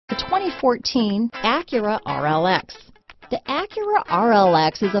2014 Acura RLX. The Acura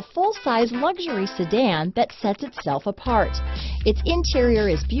RLX is a full-size luxury sedan that sets itself apart. Its interior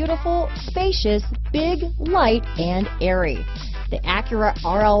is beautiful, spacious, big, light, and airy. The Acura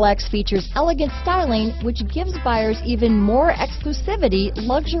RLX features elegant styling, which gives buyers even more exclusivity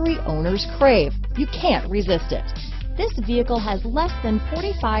luxury owners crave. You can't resist it. This vehicle has less than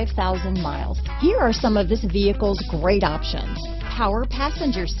 45,000 miles. Here are some of this vehicle's great options: power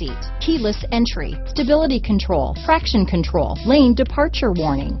passenger seat, keyless entry, stability control, traction control, lane departure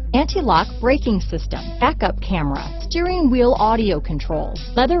warning, anti-lock braking system, backup camera, steering wheel audio controls,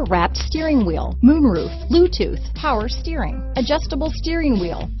 leather-wrapped steering wheel, moonroof, Bluetooth, power steering, adjustable steering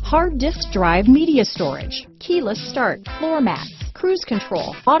wheel, hard disk drive media storage, keyless start, floor mats, cruise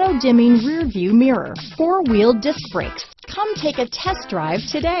control, auto-dimming rear view mirror, four-wheel disc brakes. Come take a test drive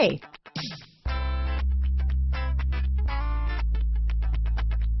today.